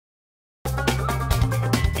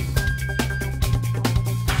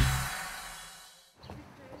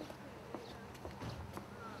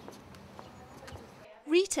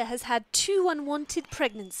Rita has had 2 unwanted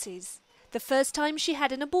pregnancies. The first time she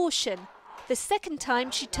had an abortion. The second time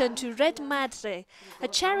she turned to Red Madre, a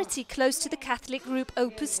charity close to the Catholic group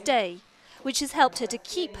Opus Dei, which has helped her to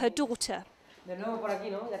keep her daughter.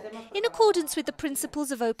 In accordance with the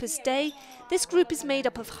principles of Opus Dei, this group is made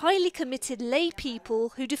up of highly committed lay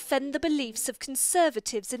people who defend the beliefs of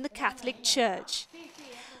conservatives in the Catholic Church.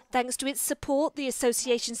 Thanks to its support, the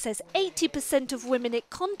association says 80% of women it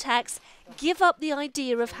contacts give up the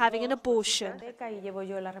idea of having an abortion.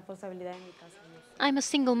 I'm a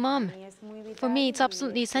single mum. For me, it's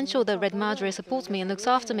absolutely essential that Red Madre supports me and looks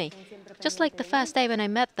after me. Just like the first day when I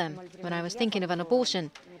met them, when I was thinking of an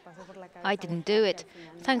abortion. I didn't do it,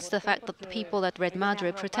 thanks to the fact that the people at Red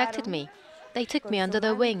Madre protected me. They took me under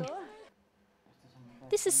their wing.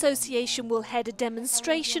 This association will head a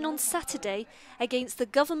demonstration on Saturday against the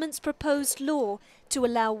government's proposed law to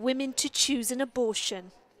allow women to choose an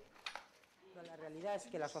abortion.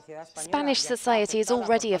 Spanish society is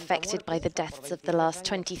already affected by the deaths of the last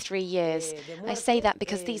 23 years. I say that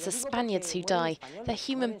because these are Spaniards who die. They're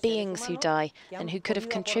human beings who die and who could have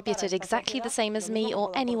contributed exactly the same as me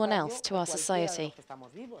or anyone else to our society.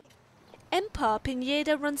 Empar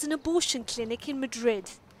Pineda runs an abortion clinic in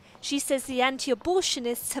Madrid. She says the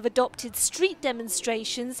anti-abortionists have adopted street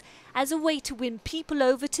demonstrations as a way to win people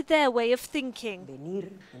over to their way of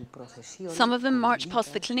thinking. Some of them march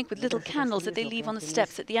past the clinic with little candles that they leave on the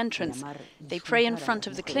steps at the entrance. They pray in front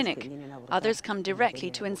of the clinic. Others come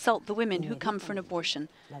directly to insult the women who come for an abortion.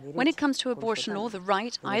 When it comes to abortion law, the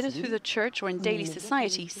right, either through the church or in daily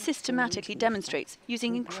society, systematically demonstrates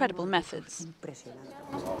using incredible methods.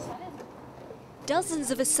 Dozens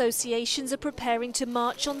of associations are preparing to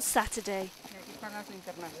march on Saturday.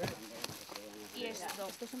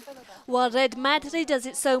 While Red Madre does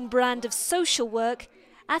its own brand of social work,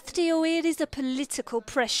 Hazte is a political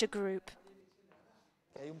pressure group.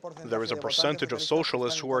 There is a percentage of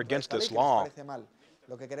socialists who are against this law.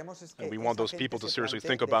 And we want those people to seriously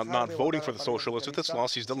think about not voting for the socialists if this law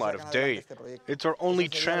sees the light of day. It's our only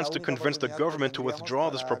chance to convince the government to withdraw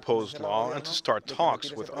this proposed law and to start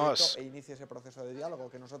talks with us.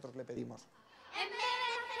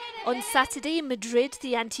 On Saturday in Madrid,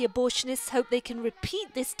 the anti-abortionists hope they can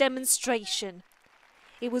repeat this demonstration.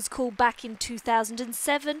 It was called back in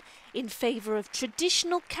 2007 in favour of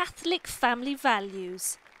traditional Catholic family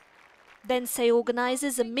values. Then, say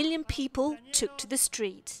organisers, 1 million people took to the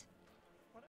street.